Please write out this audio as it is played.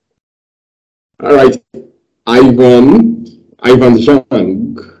All right, Ivan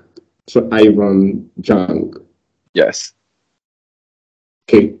Zhang. So Ivan Zhang. Yes.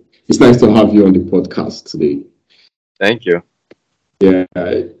 Okay, it's nice to have you on the podcast today. Thank you. Yeah.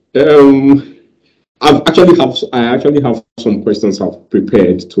 Um, I actually have some questions I've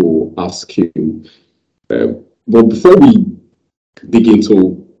prepared to ask you. But before we dig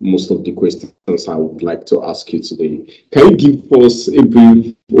into most of the questions I would like to ask you today, can you give us a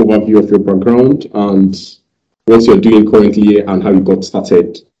brief overview of your background and what you're doing currently and how you got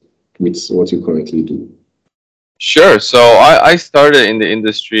started with what you currently do? Sure. So I started in the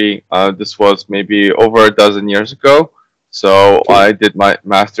industry. This was maybe over a dozen years ago. So Okay. I did my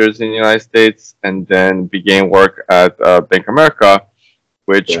master's in the United States and then began work at Bank of America,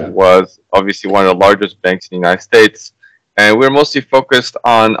 which Yeah. was obviously one of the largest banks in the United States. And we're mostly focused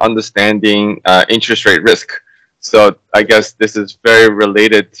on understanding interest rate risk. So I guess this is very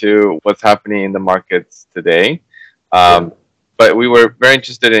related to what's happening in the markets today. Yeah. Um, but we were very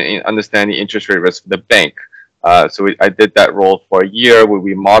interested in understanding interest rate risk for the bank. I did that role for a year where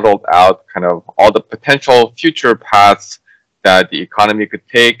we modeled out kind of all the potential future paths that the economy could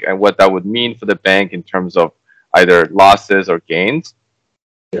take and what that would mean for the bank in terms of either losses or gains.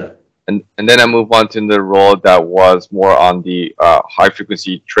 Yeah. And then I moved on to the role that was more on the high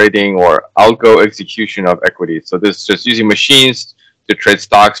frequency trading or algo execution of equities. So this is just using machines to trade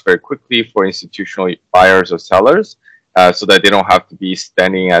stocks very quickly for institutional buyers or sellers, so that they don't have to be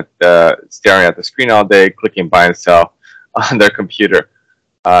staring at the screen all day, clicking buy and sell on their computer.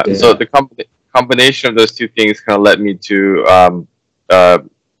 So Yeah. the combination of those two things kind of led me to a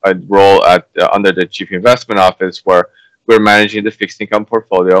role at under the chief investment office, where we're managing the fixed income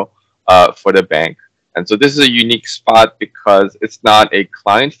portfolio for the bank. And so this is a unique spot because it's not a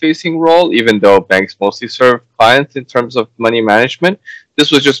client-facing role, even though banks mostly serve clients in terms of money management.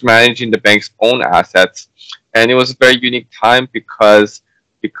 This was just managing the bank's own assets, and it was a very unique time because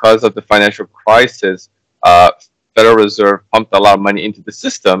of the financial crisis. Federal Reserve pumped a lot of money into the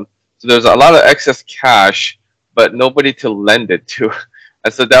system, so there's a lot of excess cash, but nobody to lend it to.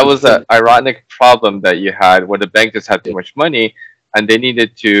 And so that was an ironic problem that you had where the bank just had too much money and they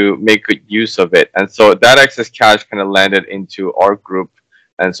needed to make good use of it. And so that excess cash kind of landed into our group.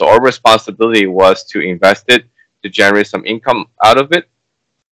 And so our responsibility was to invest it, to generate some income out of it,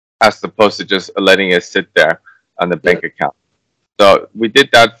 as opposed to just letting it sit there on the bank account. So we did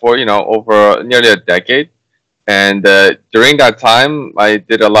that for, over nearly a decade. And during that time, I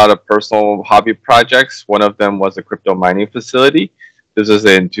did a lot of personal hobby projects. One of them was a crypto mining facility. This was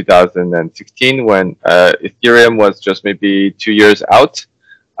in 2016 when Ethereum was just maybe 2 years out.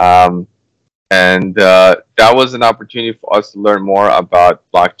 Um, and that was an opportunity for us to learn more about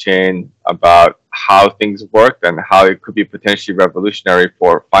blockchain, about how things work and how it could be potentially revolutionary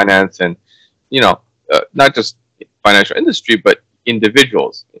for finance and, not just financial industry, but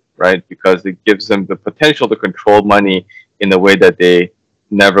individuals, right? Because it gives them the potential to control money in a way that they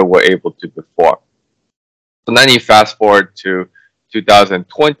never were able to before. So then you fast forward to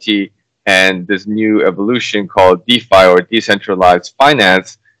 2020, and this new evolution called DeFi, or decentralized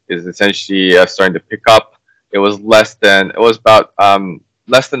finance, is essentially starting to pick up. It was about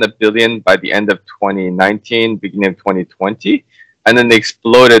less than $1 billion by the end of 2019, beginning of 2020, and then they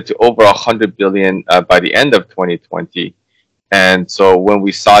exploded to over $100 billion by the end of 2020. And so when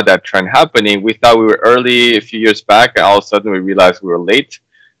we saw that trend happening, we thought we were early a few years back, and all of a sudden we realized we were late.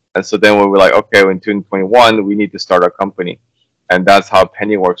 And so then we were like, okay, in 2021, we need to start our company. And that's how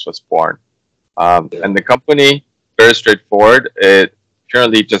Pennyworks was born. And the company, very straightforward. It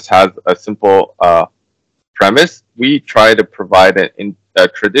currently just has a simple premise. We try to provide a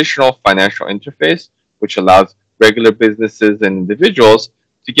traditional financial interface, which allows regular businesses and individuals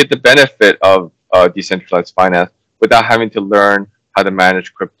to get the benefit of decentralized finance without having to learn how to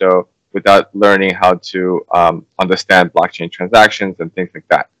manage crypto, without learning how to understand blockchain transactions and things like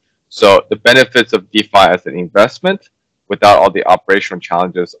that. So the benefits of DeFi as an investment without all the operational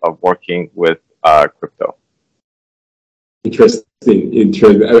challenges of working with crypto. Interesting.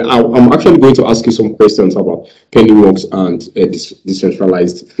 I'm actually going to ask you some questions about Pennyworks and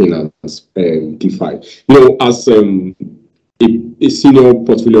decentralized finance, DeFi. As a senior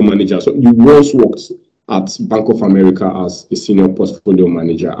portfolio manager, so you once worked at Bank of America as a senior portfolio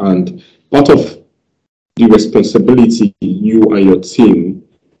manager, and part of the responsibility you and your team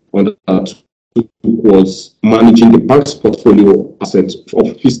undertook was managing the bank's portfolio assets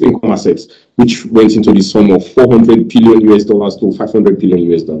of fixed income assets, which went into the sum of 400 billion US dollars to 500 billion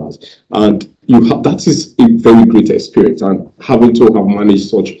US dollars. And that is a very great experience, and having to have managed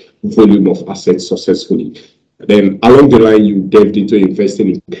such volume of assets successfully. Then along the line, you delved into investing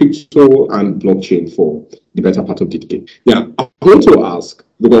in crypto and blockchain for the better part of the decade. Yeah, I want to ask,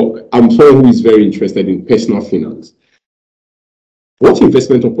 because I'm someone who is very interested in personal finance. What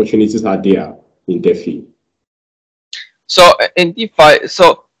investment opportunities are there in DeFi? So in DeFi,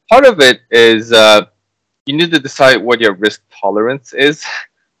 so part of it is you need to decide what your risk tolerance is,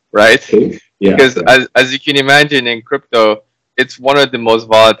 right? Okay. Yeah, Because yeah. as you can imagine in crypto, it's one of the most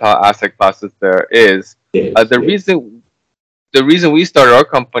volatile asset classes there is. Yes, The yes. reason we started our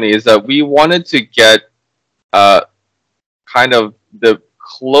company is that we wanted to get uh, kind of the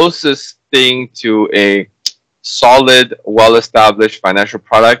closest thing to a solid, well-established financial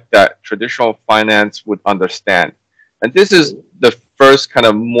product that traditional finance would understand. And this is the first kind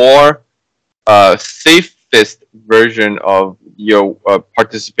of more safest version of your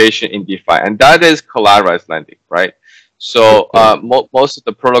participation in DeFi, and that is collateralized lending, right? So Okay. most of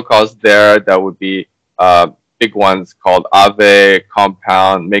the protocols there that would be big ones called Aave,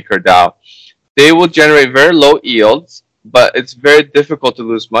 Compound, MakerDAO, they will generate very low yields, but it's very difficult to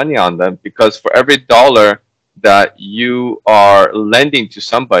lose money on them because for every dollar that you are lending to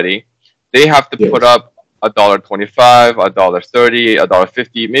somebody, they have to put Yes. up $1.25, $1.30,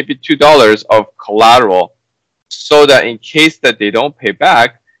 $1.50, maybe $2 of collateral, so that in case that they don't pay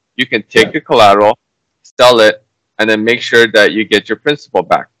back, you can take Yeah. the collateral, sell it, and then make sure that you get your principal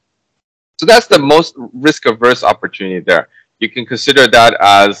back. So that's the most risk averse opportunity there. You can consider that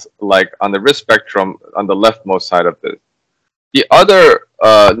as like on the risk spectrum on the leftmost side of this. The other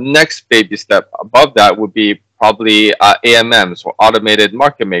next baby step above that would be probably AMMs, or automated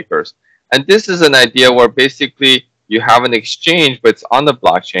market makers. And this is an idea where basically you have an exchange, but it's on the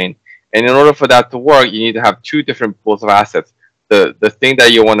blockchain. And in order for that to work, you need to have two different pools of assets. The thing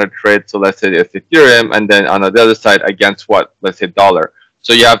that you want to trade, so let's say it's Ethereum, and then on the other side against what? Let's say dollar.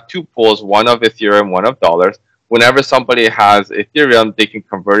 So you have two pools, one of Ethereum, one of dollars. Whenever somebody has Ethereum, they can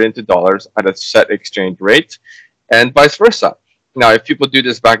convert it into dollars at a set exchange rate, and vice versa. Now, if people do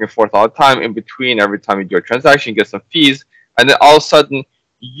this back and forth all the time, in between every time you do a transaction, you get some fees, and then all of a sudden,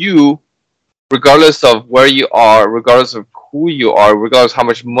 you, regardless of where you are, regardless of who you are, regardless of how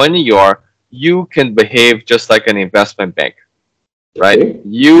much money you are, you can behave just like an investment bank, right? Okay.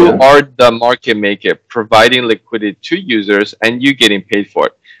 You Yeah. are the market maker, providing liquidity to users, and you getting paid for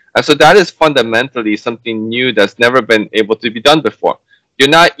it. And so that is fundamentally something new that's never been able to be done before. You're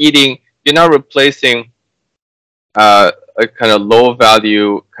not replacing a kind of low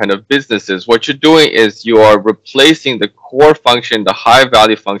value kind of businesses. What you're doing is you are replacing the core function, the high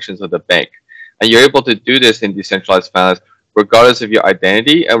value functions of the bank. And you're able to do this in decentralized finance regardless of your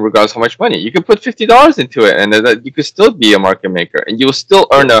identity and regardless of how much money. You can put $50 into it and you could still be a market maker and you will still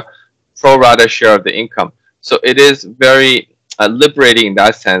earn a pro rata share of the income. So it is very liberating in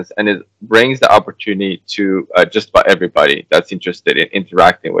that sense, and it brings the opportunity to just about everybody that's interested in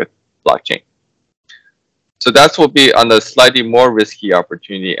interacting with blockchain. So that's will be on the slightly more risky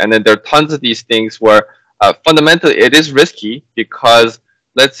opportunity. And then there are tons of these things where fundamentally it is risky because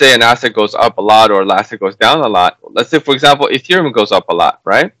let's say an asset goes up a lot or an asset goes down a lot. Let's say, for example, Ethereum goes up a lot,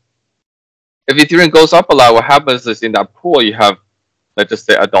 right? If Ethereum goes up a lot, what happens is in that pool, you have, let's just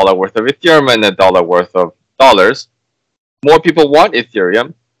say, $1 worth of Ethereum and $1 worth of dollars. More people want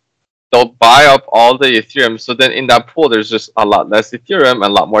Ethereum. They'll buy up all the Ethereum. So then in that pool, there's just a lot less Ethereum and a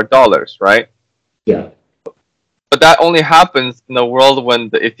lot more dollars, right? Yeah. But that only happens in a world when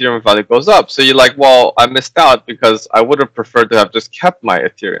the Ethereum value goes up. So you're like, well, I missed out because I would have preferred to have just kept my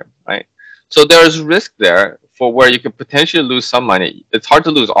Ethereum, right? So there's risk there for where you could potentially lose some money. It's hard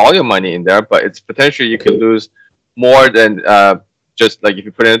to lose all your money in there, but it's potentially you could lose more than just like if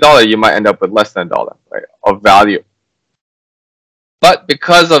you put in $1, you might end up with less than $1, right, of value. But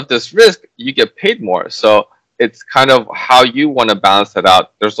because of this risk, you get paid more. So it's kind of how you want to balance it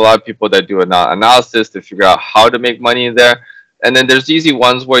out. There's a lot of people that do an analysis to figure out how to make money in there. And then there's easy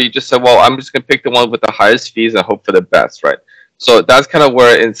ones where you just say, well, I'm just going to pick the one with the highest fees and hope for the best, right? So that's kind of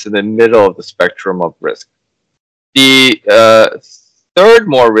where it's in the middle of the spectrum of risk. The third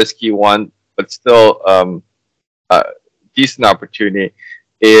more risky one, but still decent opportunity,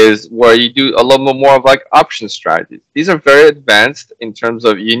 is where you do a little bit more of like option strategies. These are very advanced in terms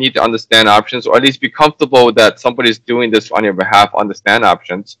of you need to understand options, or at least be comfortable that somebody's doing this on your behalf, understand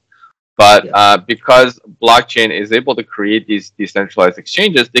options. But because blockchain is able to create these decentralized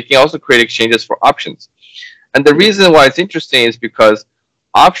exchanges, they can also create exchanges for options. And the reason why it's interesting is because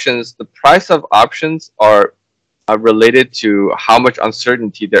options, the price of options are related to how much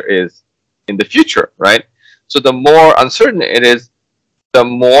uncertainty there is in the future, right? So the more uncertain it is, the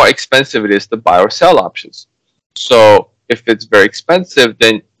more expensive it is to buy or sell options. So if it's very expensive,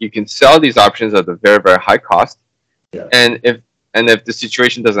 then you can sell these options at a very, very high cost. Yeah. And if the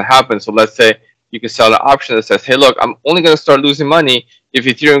situation doesn't happen, so let's say you can sell an option that says, hey, look, I'm only going to start losing money if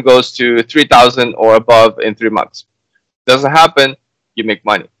Ethereum goes to 3,000 or above in 3 months. Doesn't happen, you make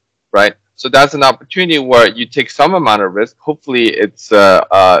money, right? So that's an opportunity where you take some amount of risk. Hopefully it's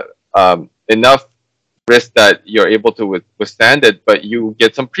enough risk that you're able to withstand it, but you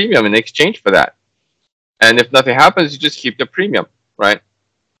get some premium in exchange for that. And if nothing happens, you just keep the premium, right?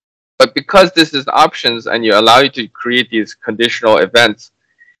 But because this is options and you allow you to create these conditional events,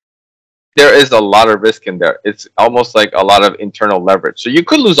 there is a lot of risk in there. It's almost like a lot of internal leverage. So you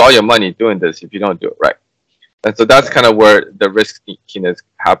could lose all your money doing this if you don't do it right. And so that's kind of where the riskiness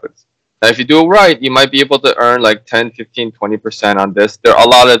happens. Now, if you do it right, you might be able to earn like 10, 15, 20% on this. There are a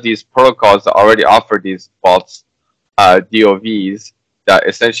lot of these protocols that already offer these false DOVs that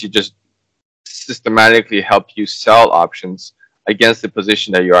essentially just systematically help you sell options against the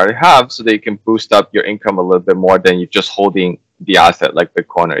position that you already have so that you can boost up your income a little bit more than you just holding the asset like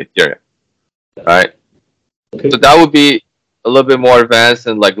Bitcoin or Ethereum, right? Okay. So that would be a little bit more advanced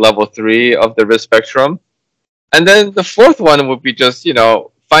in like level 3 of the risk spectrum. And then the fourth one would be just,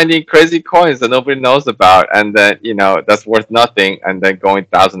 finding crazy coins that nobody knows about and then, that's worth nothing and then going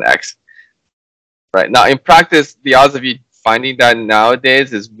 1000x. Right. Now, in practice, the odds of you finding that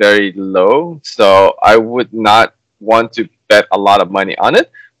nowadays is very low. So I would not want to bet a lot of money on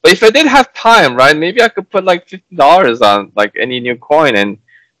it. But if I did have time, right, maybe I could put like $50 on like any new coin and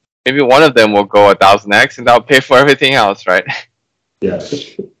maybe one of them will go 1000x and that'll pay for everything else, right? Yeah.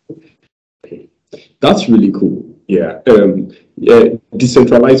 That's really cool. Yeah.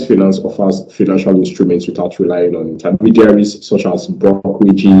 Decentralized finance offers financial instruments without relying on intermediaries such as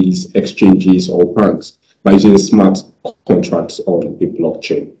brokerages, exchanges, or banks by using smart contracts on a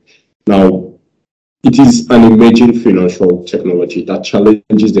blockchain. Now, it is an emerging financial technology that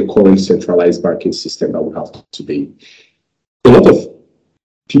challenges the current centralized banking system that we have today. A lot of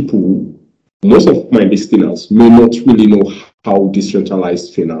people, most of my listeners may not really know how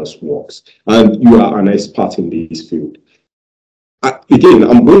decentralized finance works, and you are an expert in this field. Again,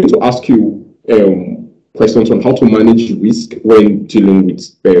 I'm going to ask you questions on how to manage risk when dealing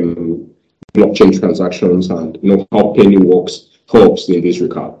with blockchain transactions and how Pennyworks helps in this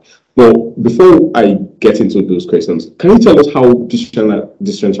regard. But before I get into those questions, can you tell us how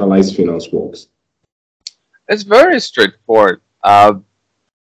decentralized finance works? It's very straightforward.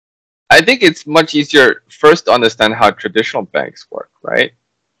 I think it's much easier first to understand how traditional banks work, right?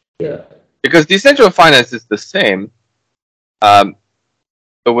 Yeah. Because decentralized finance is the same,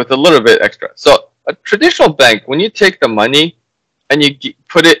 but with a little bit extra. So a traditional bank, when you take the money and you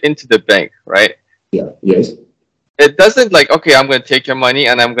put it into the bank, right? Yeah. Yes. It doesn't like, okay, I'm going to take your money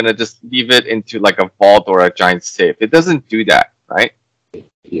and I'm going to just leave it into like a vault or a giant safe. It doesn't do that, right?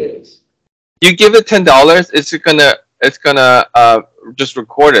 Yes. You give it $10, it's gonna just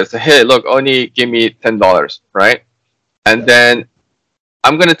record it. So hey, look, Oni give me $10, right? And then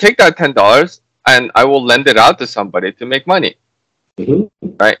I'm gonna take that $10 and I will lend it out to somebody to make money,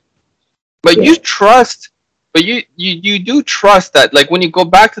 right? But you trust, but you do trust that, like when you go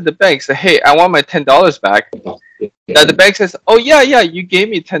back to the bank, say, hey, I want my $10 back. That the bank says, oh yeah, you gave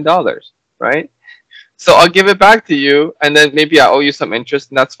me $10, right? So I'll give it back to you, and then maybe I owe you some interest,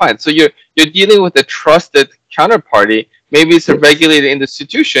 and that's fine. So you're dealing with a trusted counterparty. Maybe it's a regulated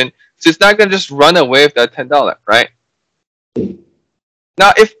institution, so it's not going to just run away with that $10, right?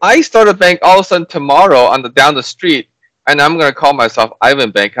 Now, if I start a bank all of a sudden tomorrow down the street, and I'm going to call myself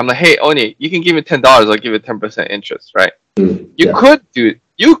Ivan Bank, I'm like, hey, Oni, you can give me $10, I'll give you 10% interest, right? You could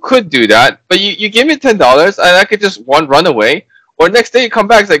do that, but you give me $10, and I could just run away. Or next day you come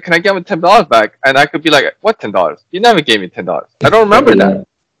back, it's like, can I get my $10 back? And I could be like, what $10? You never gave me $10. I don't remember that.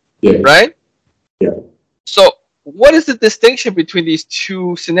 Yeah. Right? Yeah. So what is the distinction between these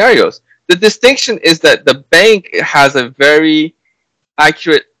two scenarios? The distinction is that the bank has a very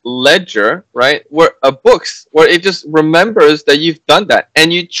accurate ledger, right? Where it just remembers that you've done that.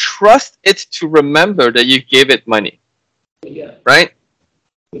 And you trust it to remember that you gave it money. Yeah. Right?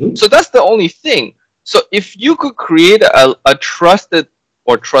 So that's the only thing. So if you could create a trusted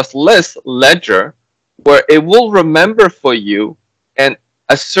or trustless ledger where it will remember for you and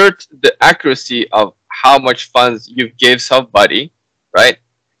assert the accuracy of how much funds you've gave somebody, right?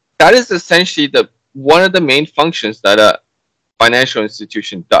 That is essentially one of the main functions that a financial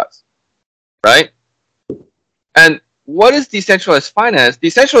institution does, right? And what is decentralized finance?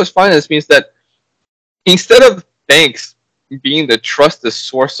 Decentralized finance means that instead of banks being the trusted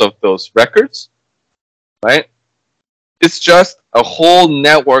source of those records, right? It's just a whole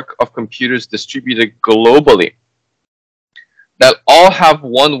network of computers distributed globally that all have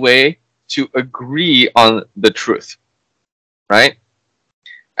one way to agree on the truth, right?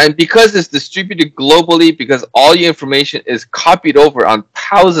 And because it's distributed globally, because all your information is copied over on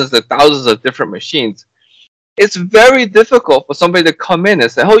thousands and thousands of different machines, it's very difficult for somebody to come in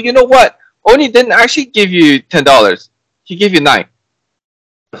and say, oh, you know what? Oni didn't actually give you $10. He gave you 9.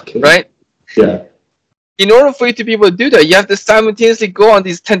 Okay. Right? Yeah. In order for you to be able to do that, you have to simultaneously go on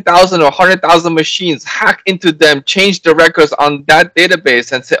these 10,000 or 100,000 machines, hack into them, change the records on that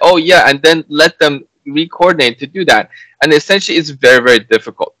database and say, oh yeah, and then let them re-coordinate to do that. And essentially it's very, very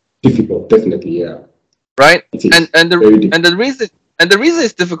difficult. Difficult, definitely, yeah. Right? And the reason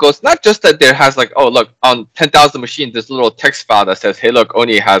it's difficult is not just that there has like, oh look, on 10,000 machines, this little text file that says, hey look,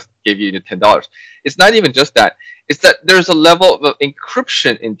 Oni has give you $10. It's not even just that. It's that there's a level of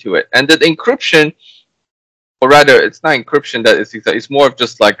encryption into it. And that encryption, or rather, it's not encryption that is exact, it's more of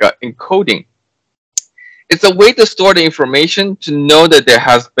just like encoding. It's a way to store the information to know that there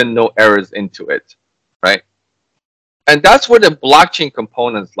has been no errors into it, right? And that's where the blockchain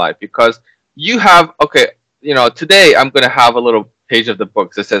components lie, because you have, okay, you know, today I'm going to have a little page of the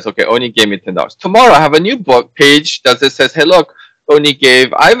book that says, okay, Oni gave me $10. Tomorrow I have a new book page that says, hey, look, Oni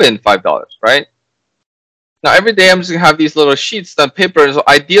gave Ivan $5, right? Now, every day I'm just going to have these little sheets on paper. So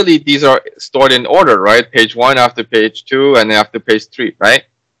ideally, these are stored in order, right? Page 1 after page 2 and after page 3, right?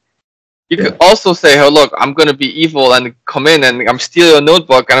 You could also say, oh, look, I'm going to be evil and come in and I'm stealing a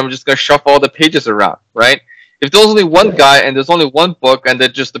notebook and I'm just going to shuffle all the pages around, right? If there's only one guy and there's only one book and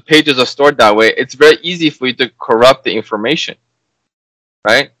then just the pages are stored that way, it's very easy for you to corrupt the information,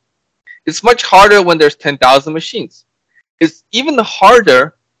 right? It's much harder when there's 10,000 machines. It's even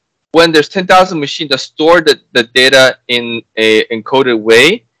harder when there's 10,000 machines that store the data in a encoded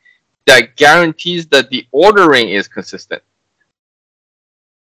way that guarantees that the ordering is consistent.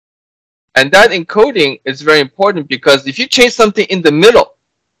 And that encoding is very important because if you change something in the middle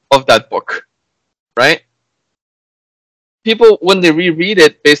of that book, right? People, when they reread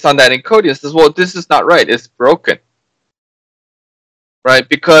it based on that encoding, says, well, this is not right. It's broken, right?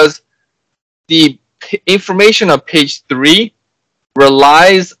 Because the information on page 3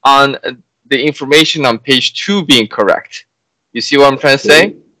 relies on the information on page 2 being correct. You see what I'm trying to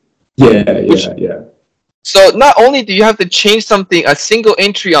say? Yeah. So not only do you have to change something, a single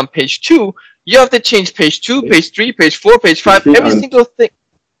entry on page 2, you have to change page 2, page 3, page 4, page 5, every single thing.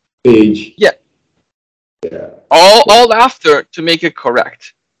 Page. Yeah. All after to make it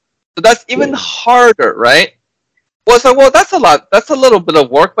correct. So that's even harder, right? Well, it's like, well, that's a lot. That's a little bit of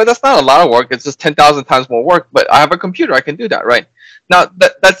work, but that's not a lot of work. It's just 10,000 times more work. But I have a computer. I can do that, right? Now,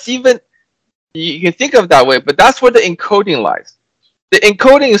 that's even, you can think of it that way, but that's where the encoding lies. The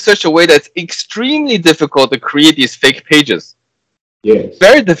encoding is such a way that's extremely difficult to create these fake pages. Yes.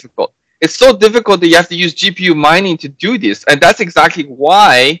 Very difficult. It's so difficult that you have to use GPU mining to do this. And that's exactly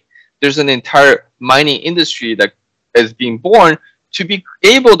why there's an entire mining industry that is being born to be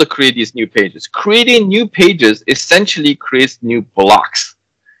able to create these new pages. Creating new pages essentially creates new blocks.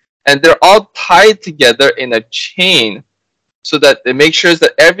 And they're all tied together in a chain so that it makes sure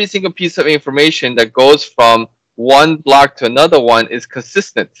that every single piece of information that goes from one block to another one is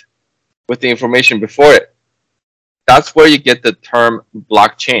consistent with the information before it. That's where you get the term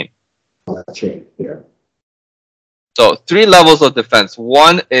blockchain. Blockchain, yeah. So 3 levels of defense.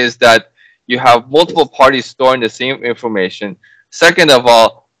 One is that you have multiple parties storing the same information. Second of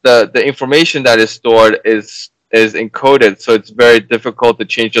all, the information that is stored is encoded, so it's very difficult to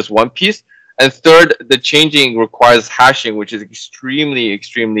change just one piece. And third, the changing requires hashing, which is extremely,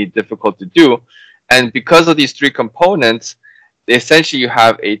 extremely difficult to do. And because of these 3 components, essentially you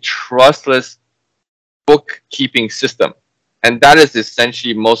have a trustless bookkeeping system. And that is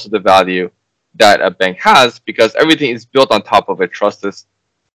essentially most of the value that a bank has, because everything is built on top of a trustless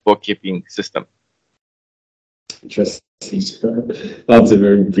bookkeeping system. Interesting. That's a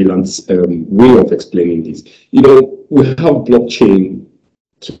very brilliant way of explaining this. You know, we have blockchain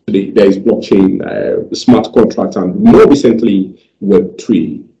today. There is blockchain, smart contract, and more recently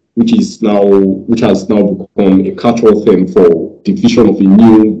Web3, which has now become a catch-all term for the vision of a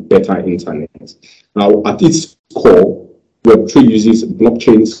new, better internet. Now, at its core, Web3 uses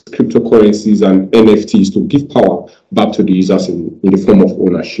blockchains, cryptocurrencies, and NFTs to give power back to the users in the form of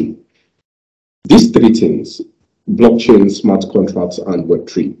ownership. These 3 things, blockchain, smart contracts, and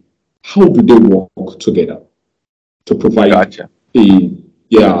Web3, how do they work together to provide a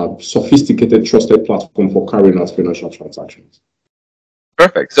sophisticated, trusted platform for carrying out financial transactions?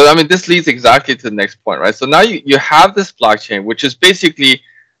 Perfect. So, I mean, this leads exactly to the next point, right? So now you have this blockchain, which is basically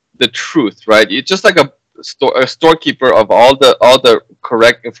the truth, right? It's just like a storekeeper of all the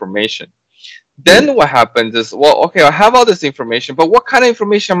correct information. Then what happens is, well, okay, I have all this information, but what kind of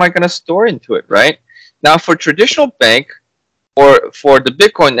information am I going to store into it, right? Now, for traditional bank or for the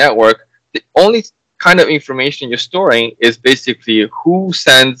Bitcoin network, the only kind of information you're storing is basically who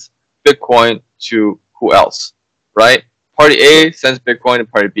sends Bitcoin to who else, right? Party A sends Bitcoin to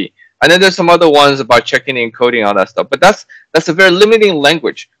party B. And then there's some other ones about checking and encoding all that stuff. But that's a very limiting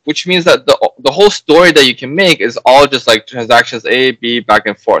language, which means that the whole story that you can make is all just like transactions A, B, back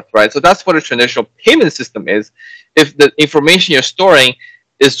and forth, right? So that's what a traditional payment system is if the information you're storing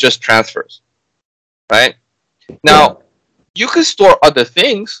is just transfers, right? Now, you could store other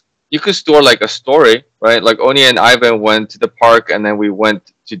things. You could store like a story, right? Like Oni and Ivan went to the park and then we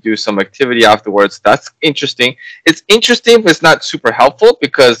went to do some activity afterwards. That's interesting. It's interesting, but it's not super helpful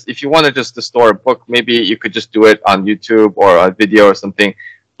because if you want to just to store a book, maybe you could just do it on YouTube or a video or something.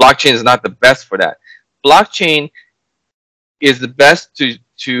 Blockchain is not the best for that. Blockchain is the best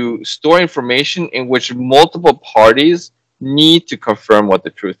to store information in which multiple parties need to confirm what the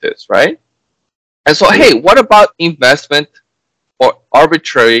truth is, right? And so, hey, what about investment or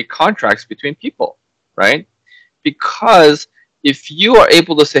arbitrary contracts between people, right? Because if you are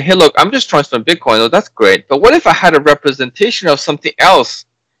able to say, hey, look, I'm just transferring Bitcoin, oh, that's great. But what if I had a representation of something else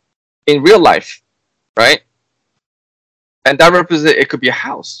in real life, right? And that it could be a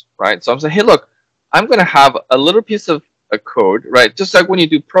house, right? So I'm saying, hey, look, I'm going to have a little piece of a code, right? Just like when you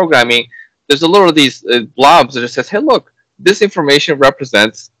do programming, there's a little of these blobs that just says, hey, look, this information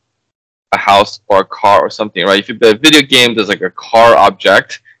represents a house or a car or something, right? If you build a video game, there's like a car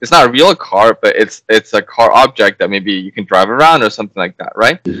object. It's not a real car, but it's a car object that maybe you can drive around or something like that,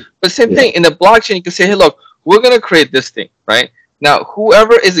 right? But same thing in the blockchain, you can say, hey, look, we're going to create this thing, right? Now,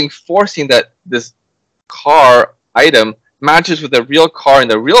 whoever is enforcing that this car item matches with a real car in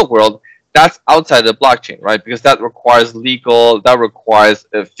the real world, that's outside the blockchain, right? Because that requires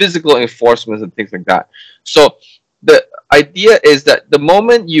physical enforcement and things like that. So the idea is that the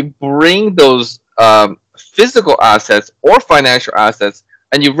moment you bring those physical assets or financial assets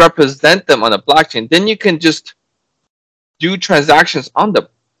and you represent them on a blockchain, then you can just do transactions on them,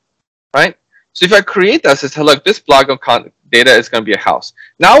 right? So if I create that, says, hey, look, this block of data is going to be a house.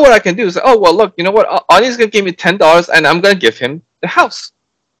 Now what I can do is, oh, well, look, you know what? Ani's going to give me $10 and I'm going to give him the house.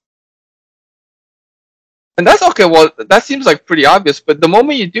 And that's okay. Well, that seems like pretty obvious. But the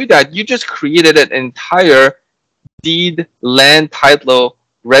moment you do that, you just created an entire deed land title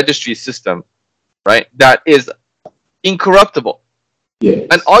registry system, right? That is incorruptible. Yes.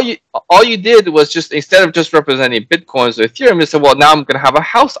 And all you did was just, instead of just representing Bitcoins or Ethereum, you said, well, now I'm going to have a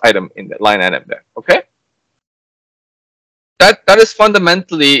house item in the line item there. Okay. That is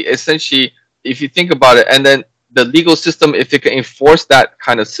fundamentally, essentially, if you think about it, and then the legal system, if it can enforce that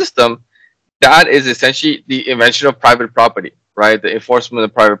kind of system, that is essentially the invention of private property, right? The enforcement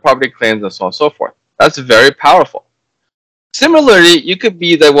of private property claims and so on and so forth. That's very powerful. Similarly, you could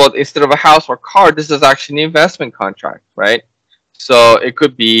be that, well, instead of a house or car, this is actually an investment contract, right? So it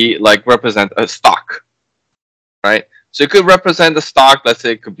could be like represent a stock, right? So it could represent the stock. Let's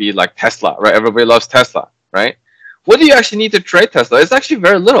say it could be like Tesla, right? Everybody loves Tesla, right? What do you actually need to trade Tesla? It's actually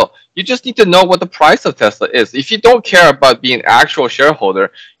very little. You just need to know what the price of Tesla is. If you don't care about being an actual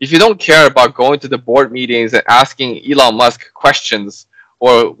shareholder, if you don't care about going to the board meetings and asking Elon Musk questions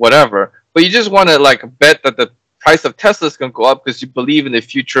or whatever, but you just want to like bet that the price of Tesla is going to go up because you believe in the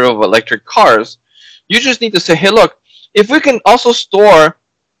future of electric cars, you just need to say, hey, look, if we can also store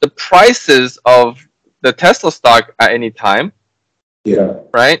the prices of the Tesla stock at any time,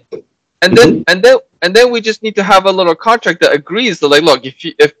 right? And then we just need to have a little contract that agrees that, like, look,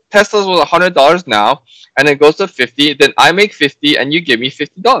 if Tesla's was $100 now and it goes to 50, then I make 50 and you give me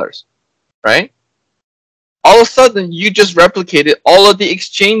 $50, right? All of a sudden, you just replicated all of the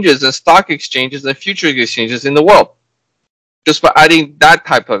exchanges and stock exchanges and future exchanges in the world just by adding that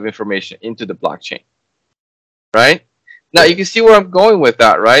type of information into the blockchain, right? Now, you can see where I'm going with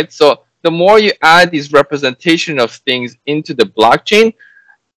that, right? So the more you add these representation of things into the blockchain,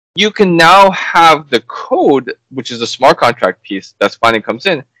 you can now have the code, which is a smart contract piece that's finally comes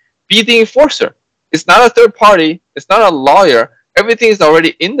in, be the enforcer. It's not a third party. It's not a lawyer. Everything is already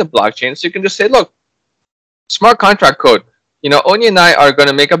in the blockchain. So you can just say, look, smart contract code, you know, Oni and I are going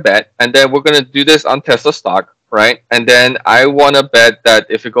to make a bet, and then we're going to do this on Tesla stock, right? And then I want to bet that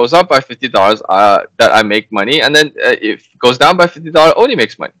if it goes up by $50, that I make money. And then if it goes down by $50, Oni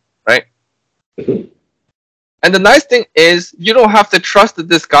makes money, right? And the nice thing is you don't have to trust that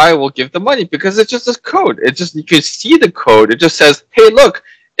this guy will give the money because it's just a code. It's just, you can see the code. It just says, hey, look,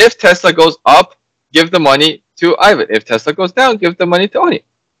 if Tesla goes up, give the money to Ivan. If Tesla goes down, give the money to Oni.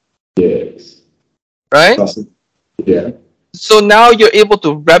 Yes. Right? Yeah. So now you're able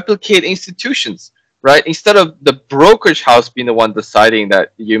to replicate institutions, right? Instead of the brokerage house being the one deciding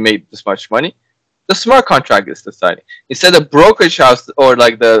that you made this much money, the smart contract is deciding. Instead of brokerage house or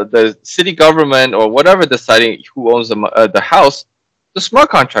like the city government or whatever deciding who owns the house, the smart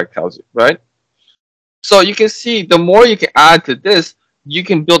contract tells you, right? So you can see the more you can add to this, you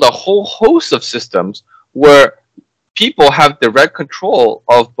can build a whole host of systems where people have direct control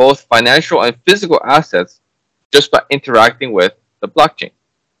of both financial and physical assets just by interacting with the blockchain.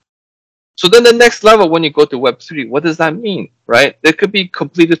 So then the next level, when you go to Web3, what does that mean, right? It could be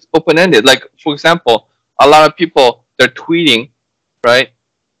completely open-ended. Like, for example, a lot of people, they're tweeting, right?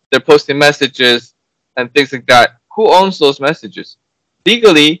 They're posting messages and things like that. Who owns those messages?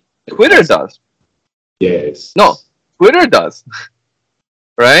 Legally, Twitter does. Yes. No, Twitter does,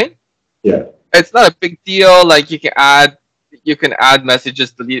 right? Yeah. It's not a big deal. Like you can add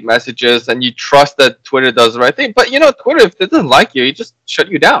messages, delete messages, and you trust that Twitter does the right thing. But you know, Twitter, if it doesn't like you, it just shut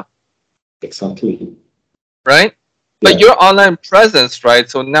you down. Exactly. Right? But your online presence, right?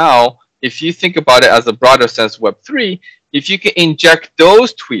 So now, if you think about it as a broader sense, Web3, if you can inject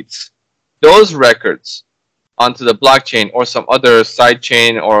those tweets, those records onto the blockchain or some other side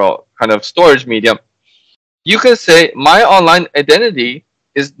chain or kind of storage medium, you can say my online identity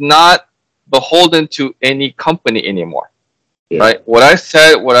is not beholden to any company anymore, right? What I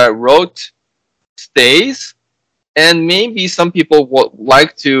said, what I wrote stays, and maybe some people would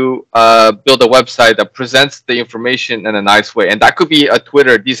like to build a website that presents the information in a nice way, and that could be a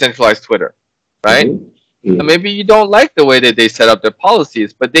Twitter, decentralized Twitter, right? And maybe you don't like the way that they set up their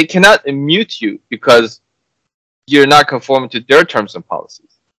policies, but they cannot mute you because you're not conforming to their terms and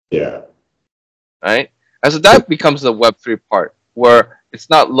policies. Yeah. Right? And so that becomes the Web3 part, where it's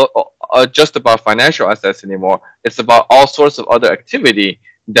not just about financial assets anymore. It's about all sorts of other activity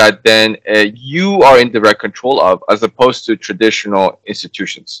that then you are in direct control of, as opposed to traditional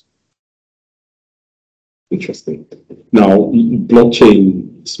institutions. Interesting. Now,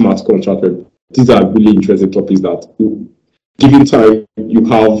 blockchain, smart contract, these are really interesting topics that, given time,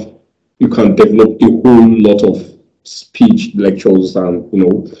 you can develop a whole lot of speech, lectures, and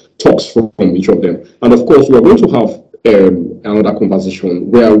talks from each of them. And of course, we are going to have another conversation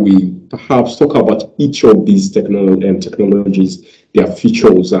where we perhaps talk about each of these technologies, their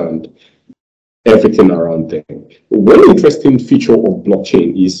features, and everything around them. One interesting feature of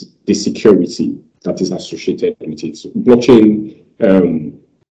blockchain is the security that is associated with it. Blockchain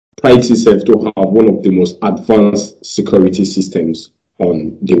prides itself to have one of the most advanced security systems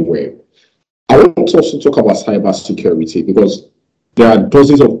on the web. I want to also talk about cybersecurity because there are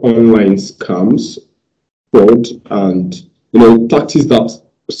dozens of online scams, fraud, and tactics that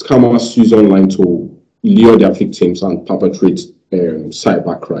scammers use online to lure their victims and perpetrate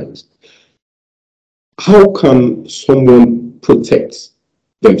cyber crimes. How can someone protect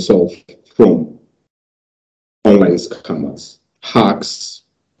themselves from online scammers, hacks,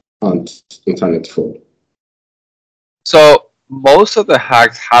 and internet fraud? So most of the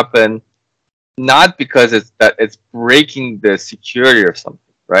hacks happen not because it's breaking the security or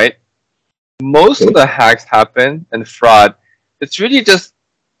something, right? Most of the hacks happen and fraud. It's really just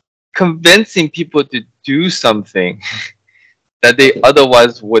convincing people to do something that they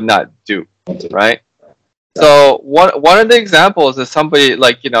otherwise would not do, right? So one of the examples is somebody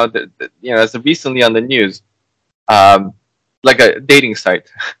like as recently on the news, like a dating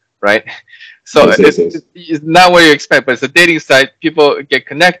site, right? So it's not what you expect, but it's a dating site. People get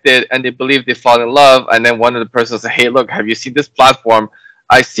connected and they believe they fall in love, and then one of the persons says, "Hey, look, have you seen this platform?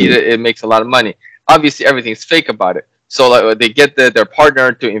 I see that it makes a lot of money." Obviously, everything's fake about it. So like, they get their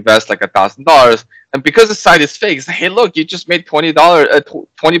partner to invest like $1,000, and because the site is fake, it's like, "Hey, look, you just made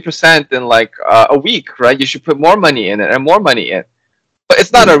 $20% in like a week, right? You should put more money in it and more money in." But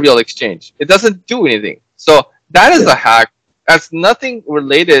it's not a real exchange. It doesn't do anything. So that is a hack. That's nothing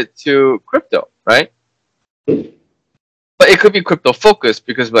related to crypto, right? But it could be crypto focused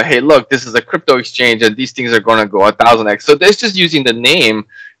because, hey, look, this is a crypto exchange and these things are going to go 1,000x. So it's just using the name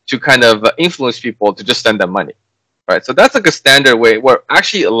to kind of influence people to just send them money, right? So that's like a standard way where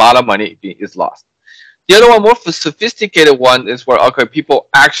actually a lot of money is lost. The other one, more sophisticated one, is where people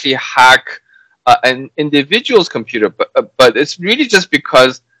actually hack an individual's computer, but it's really just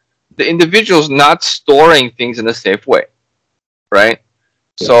because the individual's not storing things in a safe way. Right?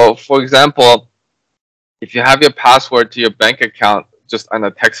 So, for example, if you have your password to your bank account just on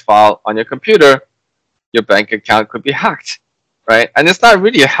a text file on your computer, your bank account could be hacked, right? And it's not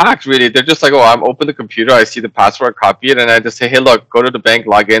really hacked, really. They're just like, I'm open the computer, I see the password, copy it, and I just say, hey, look, go to the bank,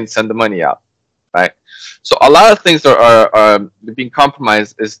 log in, send the money out, right? So a lot of things are being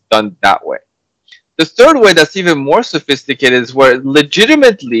compromised is done that way. The third way that's even more sophisticated is where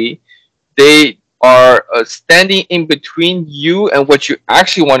legitimately they are standing in between you and what you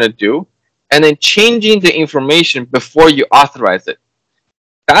actually want to do, and then changing the information before you authorize it.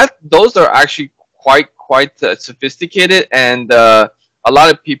 Those are actually quite sophisticated, and a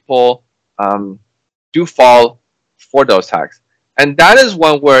lot of people do fall for those hacks. And that is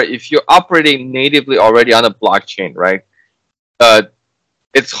one where if you're operating natively already on a blockchain, right,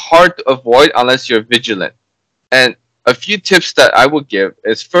 it's hard to avoid unless you're vigilant. And a few tips that I would give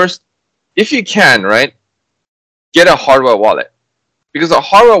is, first, if you can, right, get a hardware wallet. Because a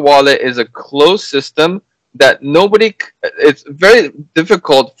hardware wallet is a closed system that it's very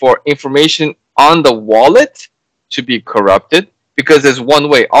difficult for information on the wallet to be corrupted, because there's one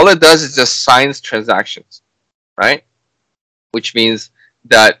way. All it does is just signs transactions, right? Which means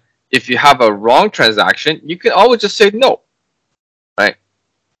that if you have a wrong transaction, you can always just say no, right?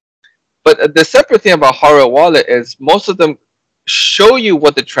 But the separate thing about hardware wallet is most of them show you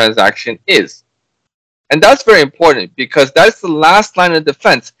what the transaction is. And that's very important, because that's the last line of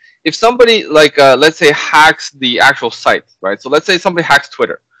defense. If somebody, like, let's say, hacks the actual site, right? So let's say somebody hacks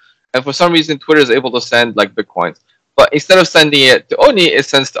Twitter, and for some reason Twitter is able to send like Bitcoins, but instead of sending it to Oni, it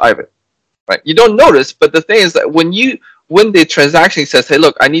sends to Ivan, right? You don't notice, but the thing is that when the transaction says, hey,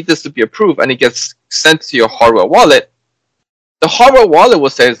 look, I need this to be approved, and it gets sent to your hardware wallet, the hardware wallet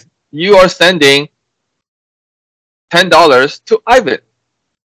will say, you are sending $10 to Ivan,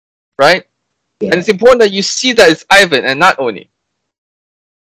 right? Yeah. And it's important that you see that it's Ivan and not Oni.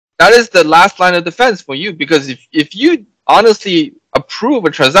 That is the last line of defense for you, because if you honestly approve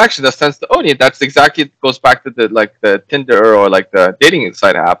a transaction that sends to Oni, that's exactly, goes back to the Tinder or like the dating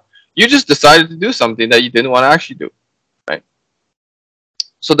site app. You just decided to do something that you didn't want to actually do, right?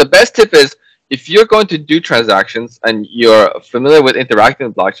 So the best tip is, if you're going to do transactions and you're familiar with interacting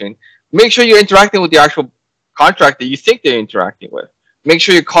with blockchain, make sure you're interacting with the actual contract that you think they're interacting with. Make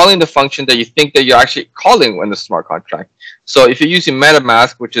sure you're calling the function that you think that you're actually calling in the smart contract. So if you're using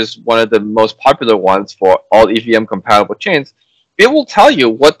MetaMask, which is one of the most popular ones for all EVM compatible chains, it will tell you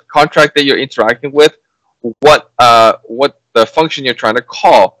what contract that you're interacting with, what the function you're trying to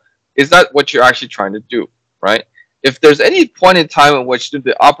call. Is that what you're actually trying to do, right? If there's any point in time in which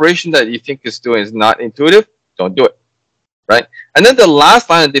the operation that you think is doing is not intuitive, don't do it, right? And then the last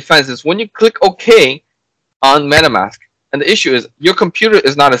line of defense is when you click OK on MetaMask, and the issue is your computer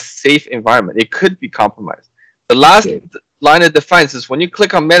is not a safe environment. It could be compromised. The last line of defense is when you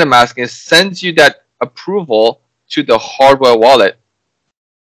click on MetaMask, it sends you that approval to the hardware wallet.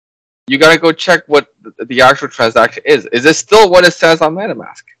 You got to go check what the actual transaction is. Is it still what it says on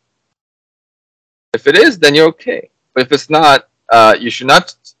MetaMask? If it is, then you're okay. But if it's not, you should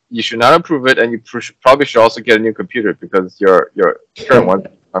not approve it, and you probably should also get a new computer, because your current one,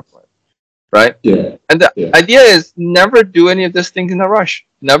 right? Yeah. And the idea is never do any of these things in a rush.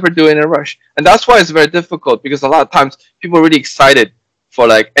 Never do it in a rush. And that's why it's very difficult, because a lot of times people are really excited for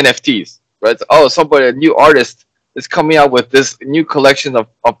like NFTs, right? So, oh, somebody, a new artist is coming out with this new collection of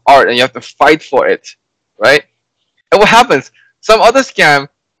art, and you have to fight for it, right? And what happens? Some other scam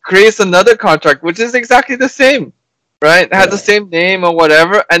creates another contract which is exactly the same, right? It has the same name or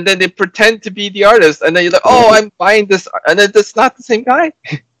whatever, and then they pretend to be the artist, and then you're like, oh, I'm buying this, and then it's not the same guy,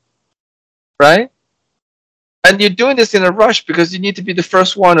 right? And you're doing this in a rush because you need to be the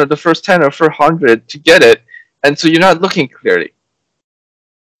first one or the first 10 or first 100 to get it, and so you're not looking clearly,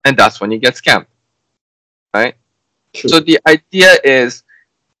 and that's when you get scammed, right? Sure. So the idea is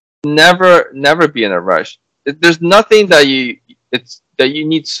never be in a rush. There's nothing that you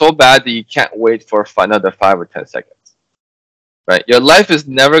need so bad that you can't wait for another 5 or 10 seconds, right? Your life is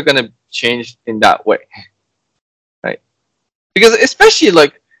never going to change in that way, right? Because especially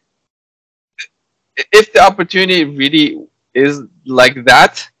like if the opportunity really is like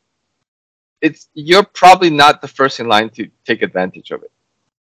that, you're probably not the first in line to take advantage of it,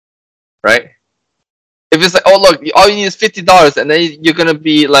 right? If it's like, oh look, all you need is $50, and then you're gonna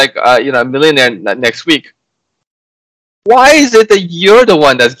be like a millionaire next week. Why is it that you're the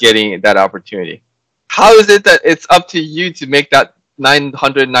one that's getting that opportunity? How is it that it's up to you to make that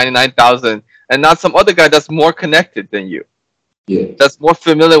 999,000 and not some other guy that's more connected than you? Yeah. That's more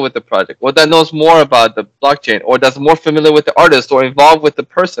familiar with the project, or that knows more about the blockchain, or that's more familiar with the artist, or involved with the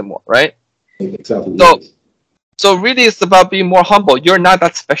person more, right? Exactly. So really, it's about being more humble. You're not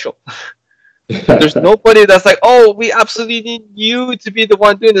that special. There's nobody that's like, oh, we absolutely need you to be the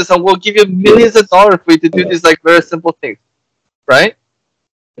one doing this, and we'll give you millions of dollars for you to do these like very simple things, right?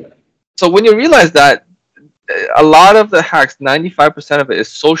 So when you realize that, a lot of the hacks, 95% of it is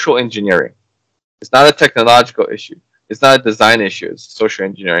social engineering. It's not a technological issue. It's not a design issue. It's social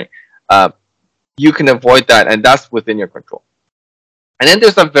engineering. you can avoid that, and that's within your control. And then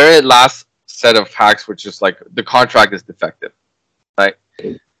there's the very last set of hacks, which is like the contract is defective, right?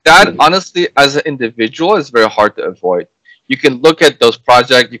 That honestly, as an individual, is very hard to avoid. You can look at those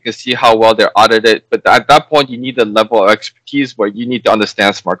projects, you can see how well they're audited, but at that point, you need a level of expertise where you need to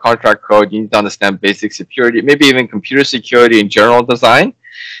understand smart contract code, you need to understand basic security, maybe even computer security and general design.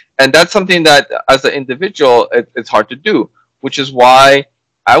 And that's something that, as an individual, it's hard to do, which is why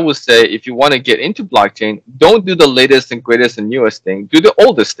I would say if you want to get into blockchain, don't do the latest and greatest and newest thing. Do the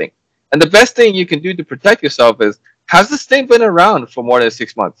oldest thing. And the best thing you can do to protect yourself is, has this thing been around for more than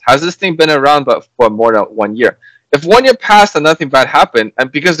 6 months? Has this thing been around for more than 1 year? If 1 year passed and nothing bad happened,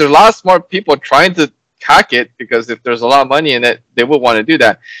 and because there are a lot of smart people trying to hack it, because if there's a lot of money in it, they would want to do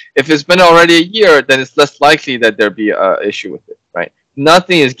that. If it's been already a year, then it's less likely that there'll be an issue with it, right?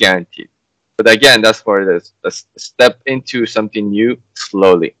 Nothing is guaranteed. But again, that's where it is. Let's step into something new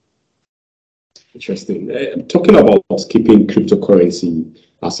slowly. Interesting. Talking about keeping cryptocurrency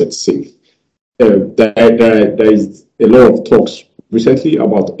assets safe, there is a lot of talks recently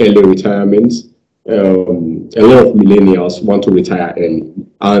about early retirement. A lot of millennials want to retire early,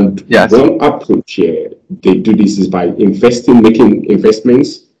 and yes, one approach here they do this is by making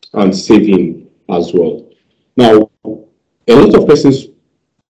investments and saving as well. Now, a lot of persons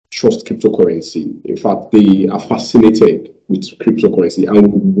trust cryptocurrency. In fact, they are fascinated with cryptocurrency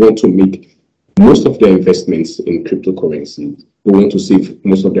and want to make most of their investments in cryptocurrency. They want to save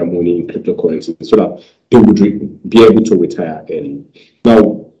most of their money in cryptocurrency so that they would be able to retire early.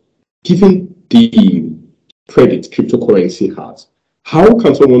 Now, given the credit cryptocurrency has, how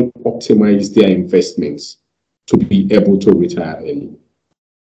can someone optimize their investments to be able to retire early?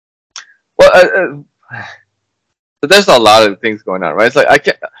 Well, so there's a lot of things going on, right? It's like I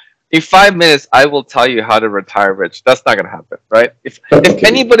can't. In 5 minutes, I will tell you how to retire rich. That's not gonna happen, right? If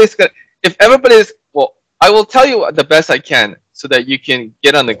everybody's, well, I will tell you the best I can so that you can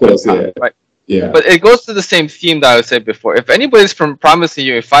get on the good path, right? Yeah. But it goes to the same theme that I said before. If anybody's promising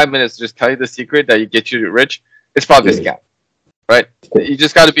you in 5 minutes to just tell you the secret that you get you rich, it's probably a scam, right? You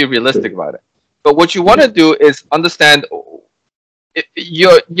just got to be realistic about it. But what you want to do is understand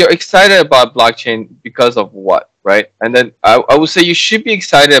you're excited about blockchain because of what, right? And then I would say you should be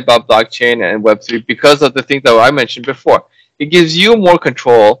excited about blockchain and Web3 because of the things that I mentioned before. It gives you more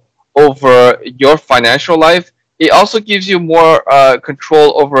control over your financial life. It also gives you more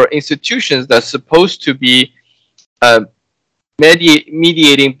control over institutions that's supposed to be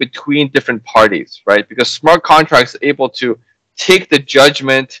mediating between different parties, right? Because smart contracts are able to take the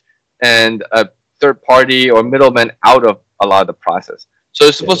judgment and a third party or middleman out of a lot of the process. So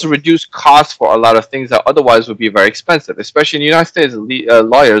it's supposed to reduce costs for a lot of things that otherwise would be very expensive. Especially in the United States,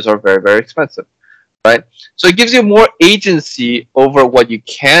 lawyers are very, very expensive, right? So it gives you more agency over what you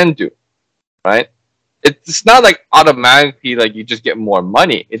can do, right? It's not like automatically like you just get more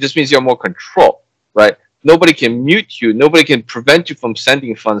money. It just means you have more control, right? Nobody can mute you. Nobody can prevent you from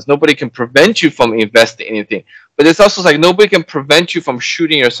sending funds. Nobody can prevent you from investing anything. But it's also like nobody can prevent you from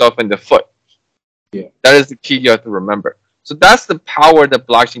shooting yourself in the foot. Yeah. That is the key you have to remember. So that's the power that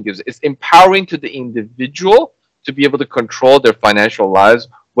blockchain gives. It's empowering to the individual to be able to control their financial lives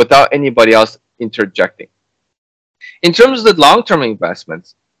without anybody else interjecting. In terms of the long-term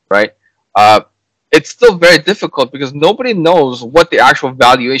investments, right? It's still very difficult because nobody knows what the actual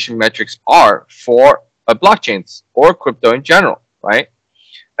valuation metrics are for blockchains or crypto in general, right?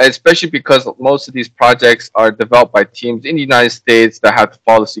 Especially because most of these projects are developed by teams in the United States that have to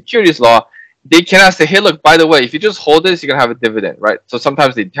follow the securities law. They cannot say, hey, look, by the way, if you just hold this, you're going to have a dividend, right? So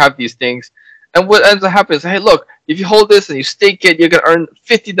sometimes they have these things. And what ends up happening is, hey, look, if you hold this and you stake it, you're going to earn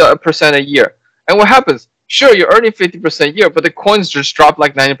 50% a year. And what happens? Sure, you're earning 50% a year, but the coins just drop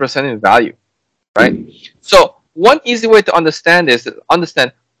like 90% in value, right? So one easy way to understand is to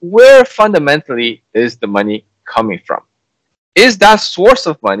understand where fundamentally is the money coming from. Is that source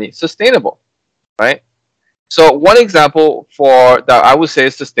of money sustainable, right? So one example for that I would say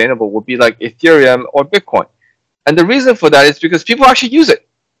is sustainable would be like Ethereum or Bitcoin. And the reason for that is because people actually use it.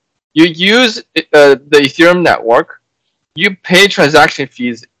 You use the Ethereum network, you pay transaction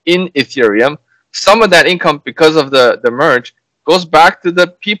fees in Ethereum. Some of that income, because of the merge, goes back to the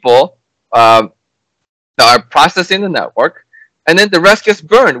people that are processing the network. And then the rest gets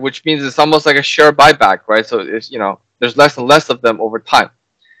burned, which means it's almost like a share buyback, right? So it's, there's less and less of them over time.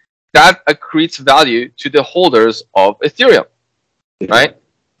 That accretes value to the holders of Ethereum, right?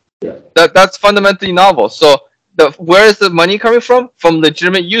 Yeah. That's fundamentally novel. So where is the money coming from? From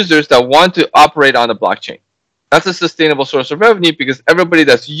legitimate users that want to operate on the blockchain. That's a sustainable source of revenue because everybody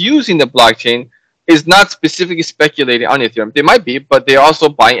that's using the blockchain is not specifically speculating on Ethereum. They might be, but they're also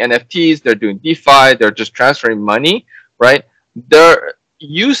buying NFTs. They're doing DeFi. They're just transferring money, right? Their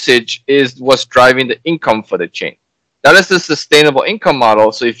usage is what's driving the income for the chain. That is the sustainable income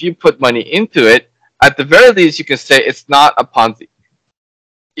model. So if you put money into it, at the very least, you can say it's not a Ponzi.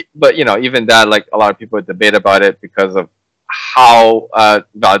 But even that, like a lot of people debate about it because of how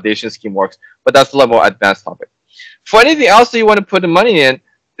validation scheme works. But that's a little more advanced topic. For anything else that you want to put the money in,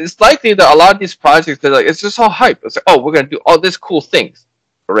 it's likely that a lot of these projects, they're like, it's just all hype. It's like, oh, we're going to do all these cool things.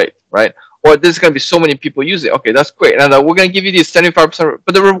 Great, right? Or there's going to be so many people use it. Okay, that's great. And we're going to give you these 75%,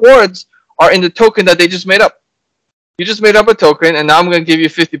 but the rewards are in the token that they just made up. You just made up a token, and now I'm going to give you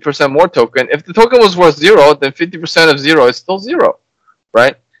 50% more token. If the token was worth 0, then 50% of 0 is still 0,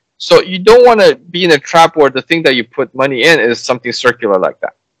 right? So you don't want to be in a trap where the thing that you put money in is something circular like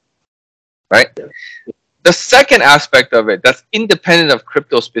that, right? The second aspect of it that's independent of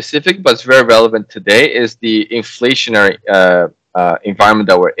crypto specific, but it's very relevant today, is the inflationary environment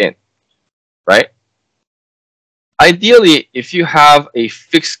that we're in, right? Ideally, if you have a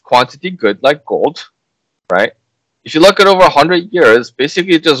fixed quantity good like gold, right? If you look at over 100 years,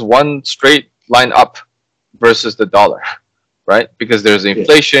 basically just one straight line up versus the dollar, right? Because there's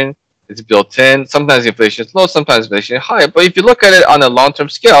inflation, it's built in. Sometimes inflation is low, sometimes inflation is high. But if you look at it on a long-term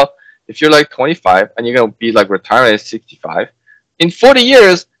scale, if you're like 25 and you're going to be like retiring at 65, in 40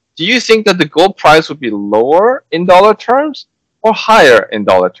 years, do you think that the gold price would be lower in dollar terms or higher in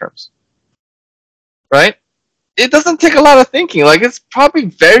dollar terms? Right? It doesn't take a lot of thinking. Like, it's probably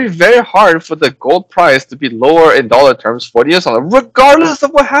very, very hard for the gold price to be lower in dollar terms 40 years on, regardless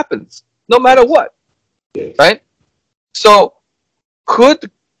of what happens, no matter what. Right? So could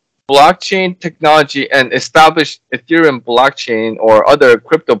blockchain technology and established Ethereum blockchain or other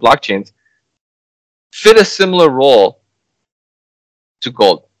crypto blockchains fit a similar role to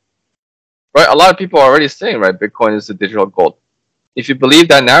gold? Right? A lot of people are already saying, right, Bitcoin is the digital gold. If you believe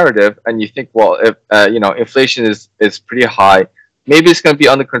that narrative and you think, well, if inflation is pretty high, maybe it's going to be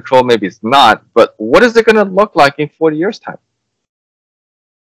under control, maybe it's not, but what is it going to look like in 40 years' time?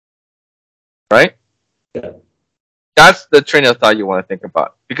 Right? Yeah. That's the train of thought you want to think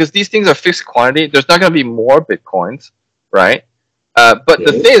about, because these things are fixed quantity. There's not going to be more Bitcoins, right? But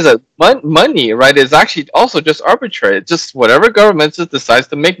the thing is that money, right, is actually also just arbitrary. It's just whatever government decides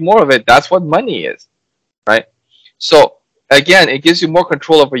to make more of it, that's what money is, right? So again, it gives you more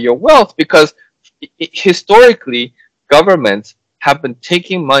control over your wealth, because historically, governments have been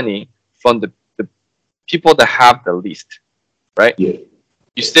taking money from the people that have the least, right? Yeah.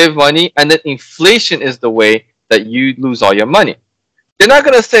 You save money, and then inflation is the way that you lose all your money. They're not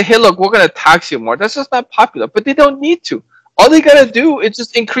going to say, hey, look, we're going to tax you more. That's just not popular. But they don't need to. All they got to do is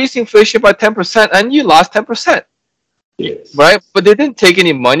just increase inflation by 10%, and you lost 10%. Yes. Right? But they didn't take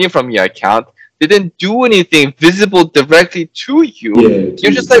any money from your account. They didn't do anything visible directly to you. Yeah,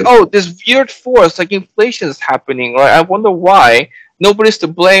 You're just like, oh, this weird force, like inflation is happening, right? I wonder why. Nobody's to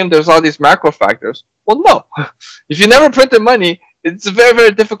blame. There's all these macro factors. Well, no. If you never printed money, it's very,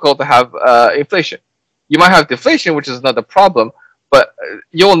 very difficult to have inflation. You might have deflation, which is another problem, but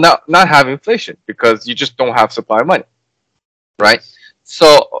you'll not have inflation because you just don't have supply of money, right?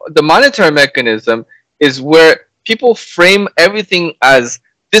 So the monetary mechanism is where people frame everything as,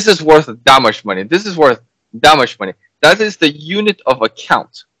 this is worth that much money. This is worth that much money. That is the unit of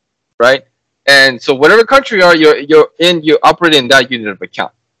account, right? And so whatever country you operate in that unit of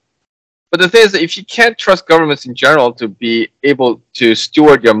account. But the thing is that if you can't trust governments in general to be able to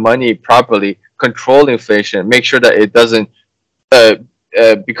steward your money properly, control inflation, make sure that it doesn't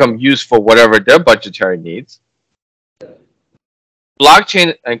become used for whatever their budgetary needs,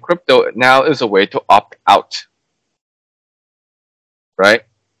 blockchain and crypto now is a way to opt out, right?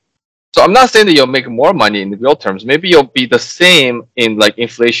 So I'm not saying that you'll make more money in real terms. Maybe you'll be the same in like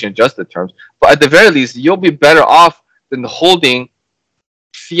inflation-adjusted terms, but at the very least, you'll be better off than holding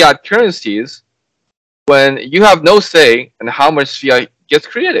fiat currencies when you have no say in how much fiat gets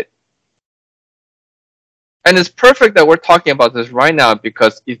created. And it's perfect that we're talking about this right now,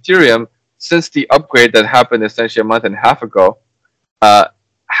 because Ethereum, since the upgrade that happened essentially a month and a half ago,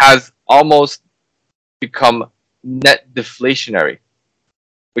 has almost become net deflationary,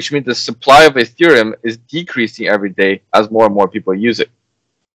 which means the supply of Ethereum is decreasing every day as more and more people use it,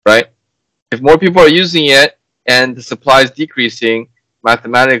 right? If more people are using it and the supply is decreasing,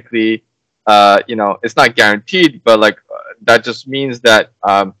 mathematically, it's not guaranteed, but like that just means that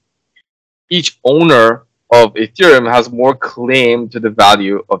each owner of Ethereum has more claim to the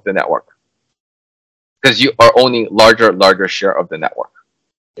value of the network, because you are owning larger share of the network,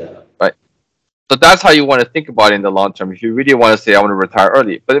 Yeah. right? So that's how you want to think about it in the long term. If you really want to say, I want to retire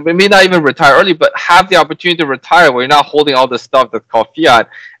early, but it may not even retire early, but have the opportunity to retire where you're not holding all this stuff that's called fiat.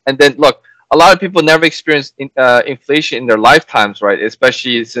 And then look, a lot of people never experienced inflation in their lifetimes, right?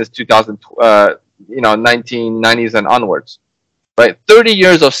 Especially since 1990s and onwards, right? 30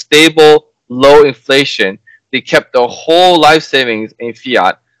 years of stable, low inflation. They kept the whole life savings in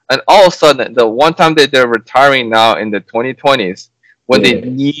fiat. And all of a sudden, the one time that they're retiring now in the 2020s, when they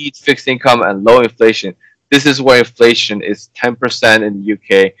need fixed income and low inflation, this is where inflation is 10% in the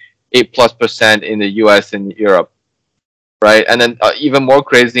UK, 8+% in the US and Europe, right? And then even more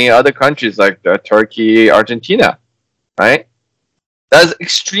crazy in other countries like Turkey, Argentina, right? That's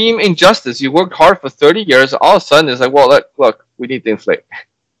extreme injustice. You worked hard for 30 years, all of a sudden it's like, well, look, we need to inflate.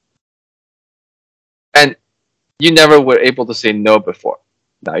 And you never were able to say no before.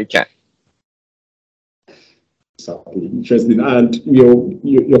 Now you can. Exactly. Interesting. And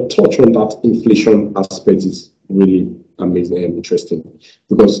your touch on that inflation aspect is really amazing and interesting,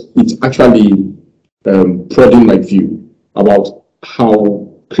 because it's actually broadening my view about how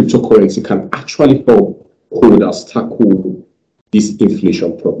cryptocurrency can actually help holders tackle this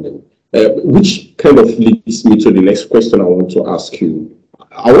inflation problem. Which kind of leads me to the next question I want to ask you.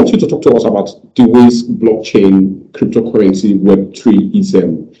 I want you to talk to us about the ways blockchain, cryptocurrency, Web3 is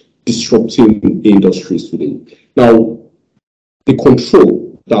disrupting industries today. Now, the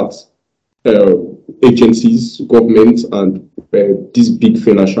control that agencies, governments, and these big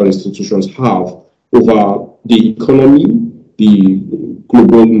financial institutions have over the economy, the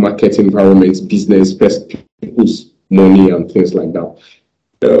global market environment, business, people's money, and things like that.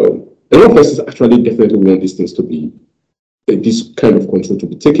 A lot of persons actually definitely want these things to be, this kind of control to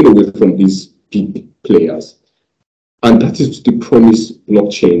be taken away from these big players. And that is the promise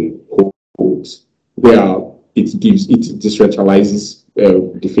blockchain holds, where it decentralizes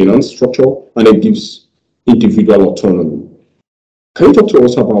the finance structure and it gives individual autonomy. Can you talk to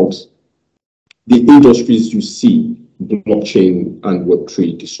us about the industries you see blockchain and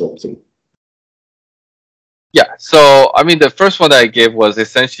Web3 disrupting? Yeah, so I mean, the first one that I gave was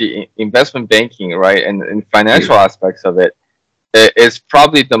essentially investment banking, right? And financial aspects of it is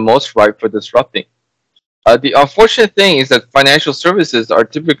probably the most ripe for disrupting. The unfortunate thing is that financial services are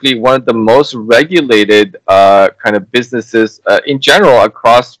typically one of the most regulated kind of businesses in general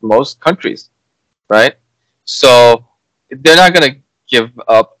across most countries, right? So they're not going to give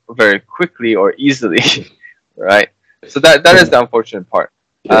up very quickly or easily, right? So that is the unfortunate part.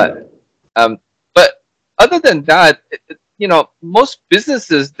 But other than that, most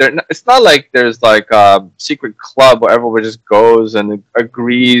businesses, it's not like there's like a secret club where everyone just goes and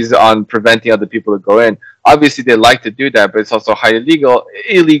agrees on preventing other people to go in. Obviously, they like to do that, but it's also highly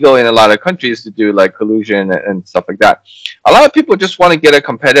illegal in a lot of countries to do like collusion and stuff like that. A lot of people just want to get a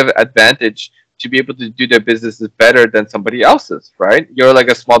competitive advantage to be able to do their businesses better than somebody else's, right? You're like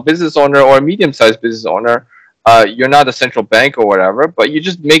a small business owner or a medium-sized business owner. You're not a central bank or whatever, but you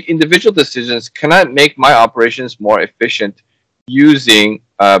just make individual decisions. Can I make my operations more efficient using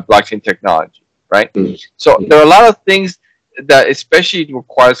blockchain technology, right? So there are a lot of things that especially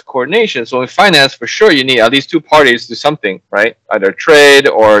requires coordination. So in finance, for sure, you need at least two parties to something, right? Either trade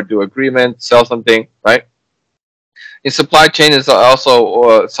or do agreement, sell something, right? In supply chain is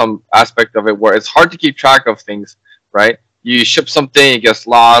also some aspect of it where it's hard to keep track of things, right? You ship something, it gets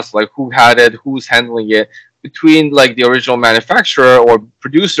lost, like who had it, who's handling it, between like the original manufacturer or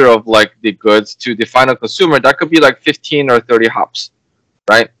producer of like the goods to the final consumer. That could be like 15 or 30 hops,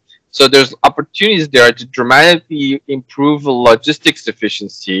 right? So there's opportunities there to dramatically improve logistics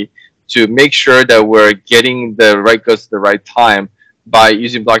efficiency to make sure that we're getting the right goods at the right time by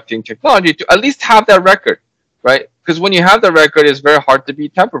using blockchain technology to at least have that record, right? Because when you have the record, it's very hard to be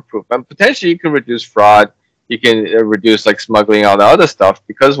tamper-proof, and potentially you can reduce fraud, you can reduce like smuggling, all the other stuff,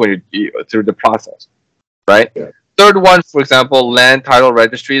 because when you through the process, right? Yeah. Third one, for example, land title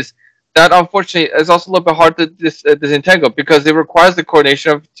registries. That unfortunately is also a little bit hard to disentangle because it requires the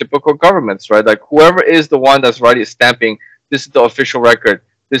coordination of typical governments, right? Like whoever is the one that's writing stamping, this is the official record,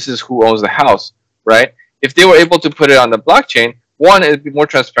 this is who owns the house, right? If they were able to put it on the blockchain, one, it'd be more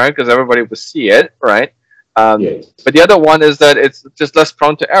transparent because everybody would see it, right? Yes. But the other one is that it's just less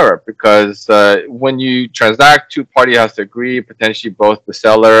prone to error because when you transact, two parties has to agree, potentially both the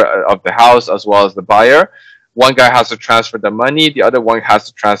seller of the house as well as the buyer. One guy has to transfer the money, the other one has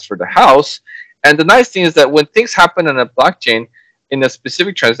to transfer the house. And the nice thing is that when things happen on a blockchain in a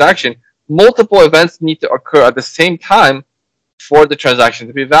specific transaction, multiple events need to occur at the same time for the transaction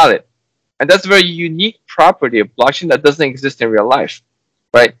to be valid. And that's a very unique property of blockchain that doesn't exist in real life,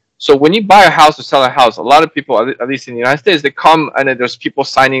 right? So when you buy a house or sell a house, a lot of people, at least in the United States, they come and then there's people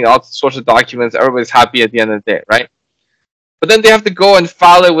signing all sorts of documents. Everybody's happy at the end of the day, right? But then they have to go and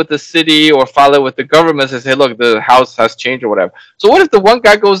file it with the city or file it with the government and say, look, the house has changed or whatever. So what if the one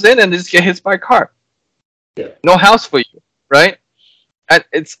guy goes in and just get hit by a car? Yeah. No house for you, right? And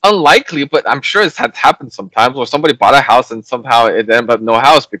it's unlikely, but I'm sure it's had happened sometimes where somebody bought a house and somehow it ended up no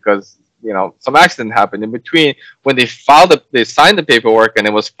house because, you know, some accident happened in between when they signed the paperwork and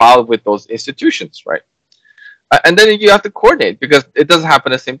it was filed with those institutions, right? And then you have to coordinate because it doesn't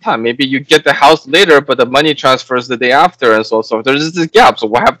happen at the same time. Maybe you get the house later, but the money transfers the day after, and so on. So there's this gap. So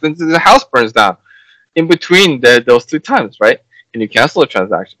what happens if the house burns down in between those two times, right? Can you cancel a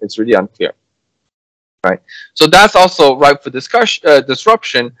transaction? It's really unclear, right? So that's also ripe for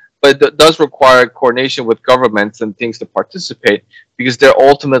disruption, but it does require coordination with governments and things to participate because they're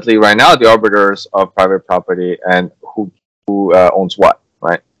ultimately right now the arbiters of private property and who owns what,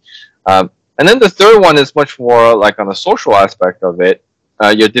 right? And then the third one is much more like on the social aspect of it,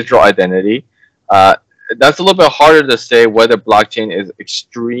 your digital identity. That's a little bit harder to say whether blockchain is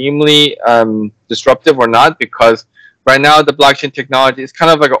extremely disruptive or not, because right now the blockchain technology is kind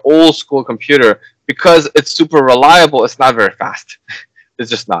of like an old school computer. Because it's super reliable, it's not very fast.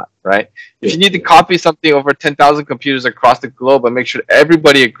 It's just not, right? If you need to copy something over 10,000 computers across the globe and make sure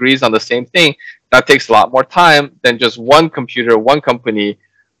everybody agrees on the same thing, that takes a lot more time than just one computer, one company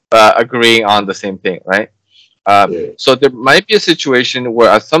agreeing on the same thing, right? So there might be a situation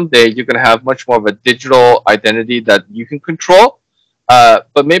where someday you can have much more of a digital identity that you can control,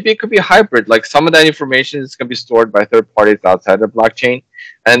 but maybe it could be a hybrid. Like some of that information is going to be stored by third parties outside the blockchain,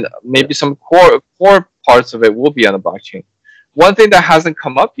 and maybe some core parts of it will be on the blockchain. One thing that hasn't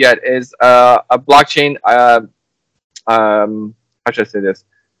come up yet is a blockchain. How should I say this?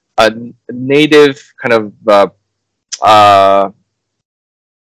 A native kind of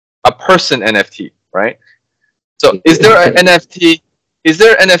a person NFT, right? So is there an NFT? Is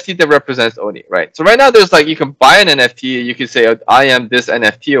there an NFT that represents Oni, right? So right now there's like you can buy an NFT, you can say oh, I am this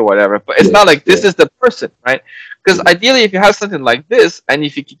NFT or whatever, but it's not like this is the person, right? Because ideally, if you have something like this, and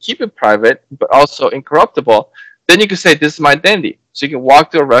if you can keep it private but also incorruptible, then you can say this is my identity. So you can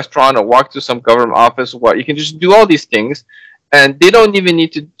walk to a restaurant or walk to some government office or what. You can just do all these things, and they don't even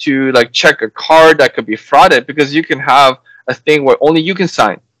need to like check a card that could be frauded because you can have a thing where only you can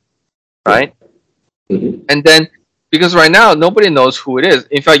sign, right? Mm-hmm. And then because right now nobody knows who it is.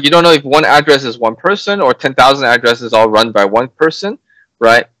 In fact, you don't know if one address is one person or 10,000 addresses all run by one person,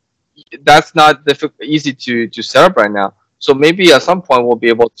 right? That's not easy to set up right now. So maybe at some point we'll be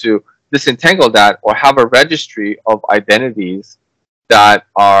able to disentangle that or have a registry of identities that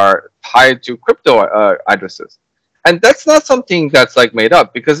are tied to crypto addresses. And that's not something that's like made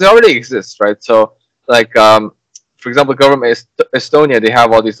up because it already exists, right? So like, for example, government Estonia, they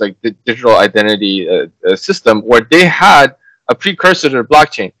have all these like digital identity system where they had a precursor to the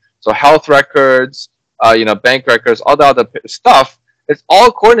blockchain. So health records, bank records, all the other stuff, it's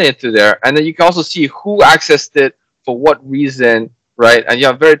all coordinated to there. And then you can also see who accessed it for what reason, right? And you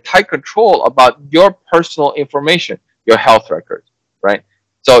have very tight control about your personal information, your health records, right?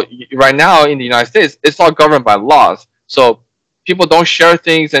 So right now in the United States, it's all governed by laws. So people don't share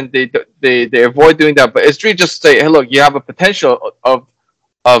things and they avoid doing that. But it's really just say, hey, look, you have a potential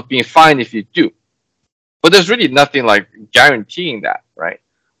of being fined if you do. But there's really nothing like guaranteeing that, right?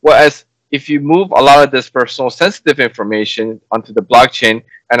 Whereas if you move a lot of this personal sensitive information onto the blockchain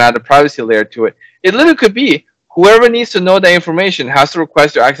and add a privacy layer to it, it literally could be whoever needs to know that information has to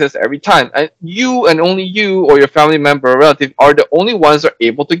request your access every time. And you and only you or your family member or relative are the only ones that are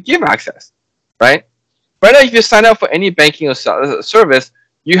able to give access, right? Right now, if you sign up for any banking or service,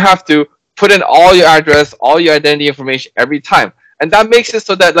 you have to put in all your address, all your identity information every time. And that makes it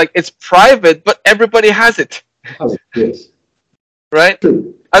so that like it's private, but everybody has it. Yes. Right?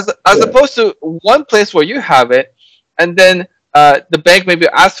 As opposed to one place where you have it, and then the bank maybe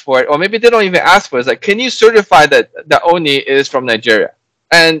asks for it, or maybe they don't even ask for it. It's like, can you certify that Oni is from Nigeria?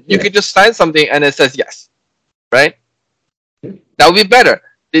 And you could just sign something and it says yes, right? That would be better.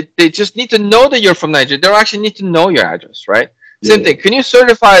 They just need to know that you're from Nigeria. They don't actually need to know your address, right? Same thing. Can you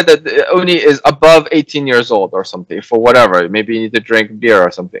certify that the Oni is above 18 years old or something for whatever? Maybe you need to drink beer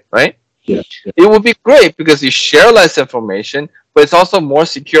or something, right? Yeah. It would be great because you share less information, but it's also more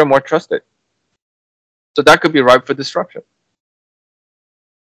secure, more trusted. So that could be ripe for disruption.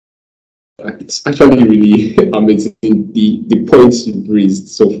 It's actually really amazing the points you raised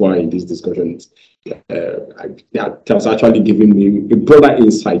so far in this discussion. That has actually given me a broader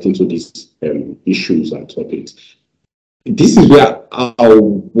insight into these issues and topics. This is where I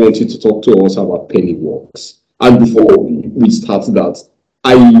want you to talk to us about penny works. And before we start that,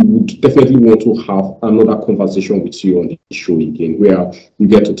 I would definitely want to have another conversation with you on the show again, where you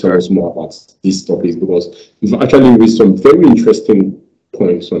get to tell us more about these topics, because you've actually raised some very interesting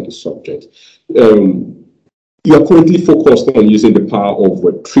points on the subject. You are currently focused on using the power of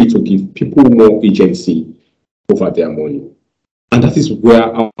Web3 to give people more agency over their money. And that is where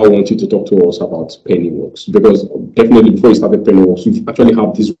I want you to talk to us about Pennyworks, because definitely before you started Pennyworks, you've actually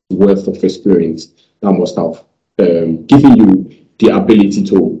have this wealth of experience that must have given you the ability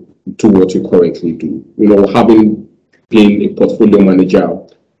to do what you currently do. You know, having been a portfolio manager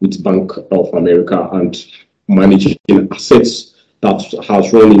with Bank of America and managing assets that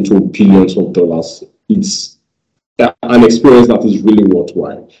has run into billions of dollars, it's an experience that is really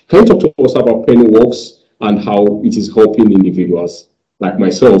worthwhile. Can you talk to us about Pennyworks and how it is helping individuals like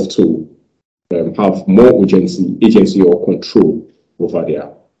myself to have more agency or control over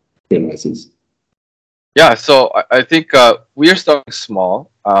their finances? Yeah, so I think we are starting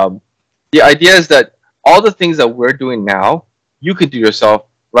small. The idea is that all the things that we're doing now, you could do yourself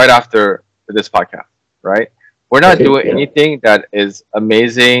right after this podcast, right? We're not doing anything that is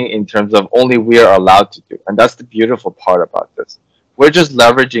amazing in terms of only we are allowed to do. And that's the beautiful part about this. We're just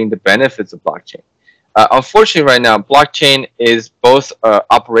leveraging the benefits of blockchain. Unfortunately, right now, blockchain is both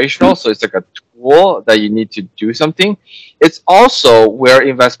operational, so it's like a tool that you need to do something. It's also where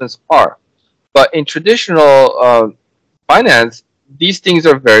investments are. But in traditional finance, these things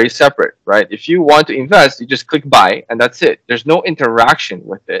are very separate, right? If you want to invest, you just click buy, and that's it. There's no interaction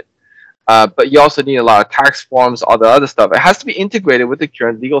with it. But you also need a lot of tax forms, all the other stuff. It has to be integrated with the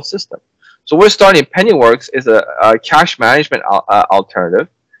current legal system. So we're starting Pennyworks is a cash management alternative.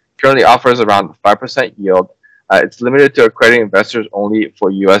 Currently offers around 5% yield. It's limited to accredited investors only for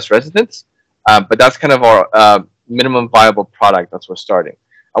U.S. residents. But that's kind of our minimum viable product that we're starting.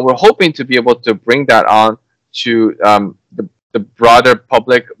 And we're hoping to be able to bring that on to the broader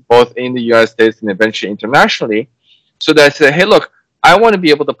public, both in the United States and eventually internationally, so that I say, hey, look, I want to be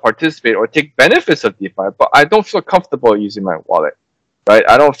able to participate or take benefits of DeFi, but I don't feel comfortable using my wallet, right?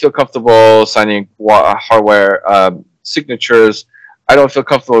 I don't feel comfortable signing hardware signatures. I don't feel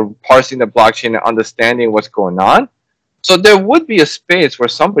comfortable parsing the blockchain and understanding what's going on. So there would be a space where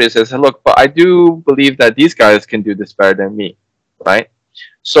somebody says, hey, look, but I do believe that these guys can do this better than me, right?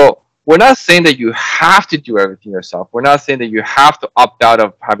 So we're not saying that you have to do everything yourself. We're not saying that you have to opt out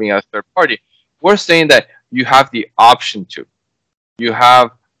of having a third party. We're saying that you have the option to. You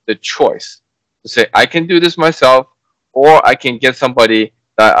have the choice to say, I can do this myself, or I can get somebody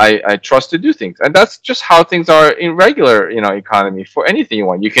that I trust to do things. And that's just how things are in regular, economy for anything you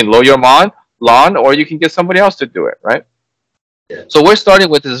want. You can mow your lawn, or you can get somebody else to do it, right? Yeah. So we're starting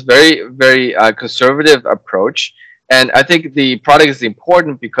with this very, very conservative approach. And I think the product is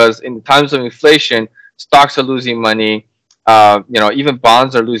important because in times of inflation, stocks are losing money. Even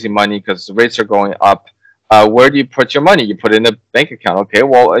bonds are losing money because the rates are going up. Where do you put your money? You put it in a bank account. Okay,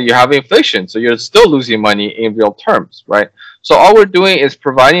 well, you have inflation, so you're still losing money in real terms, right? So all we're doing is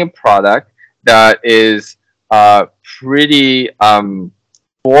providing a product that is pretty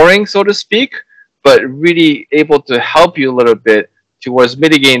boring, so to speak, but really able to help you a little bit towards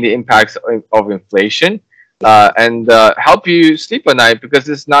mitigating the impacts of inflation. And help you sleep at night because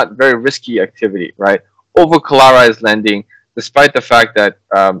it's not very risky activity, right? Over collateralized lending, despite the fact that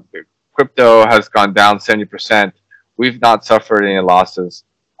crypto has gone down 70%, we've not suffered any losses,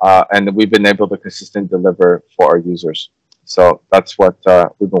 and we've been able to consistently deliver for our users. So that's what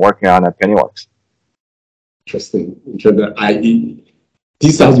we've been working on at Pennyworks. Interesting.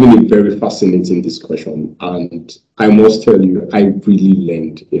 This has been a very fascinating discussion, and I must tell you, I really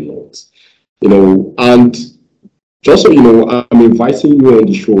learned a lot. And just so you know, I'm inviting you on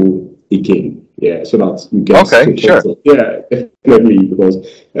the show again, so that you get to talk to. Yeah, definitely, because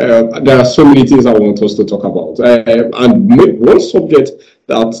there are so many things I want us to talk about. And one subject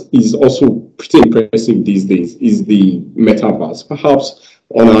that is also pretty impressive these days is the metaverse. Perhaps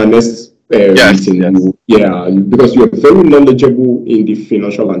on our next meeting, because you're very knowledgeable in the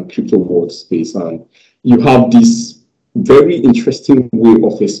financial and crypto world space, and you have this very interesting way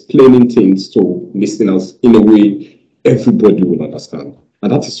of explaining things to listeners in a way everybody will understand.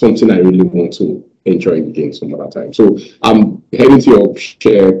 And that is something I really want to enjoy again some other time. So I'm heading to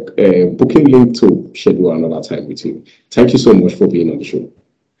your booking link to schedule another time with you. Thank you so much for being on the show.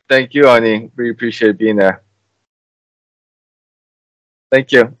 Thank you, Ani. We appreciate being there.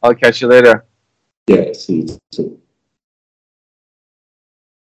 Thank you. I'll catch you later. Yeah, see you soon.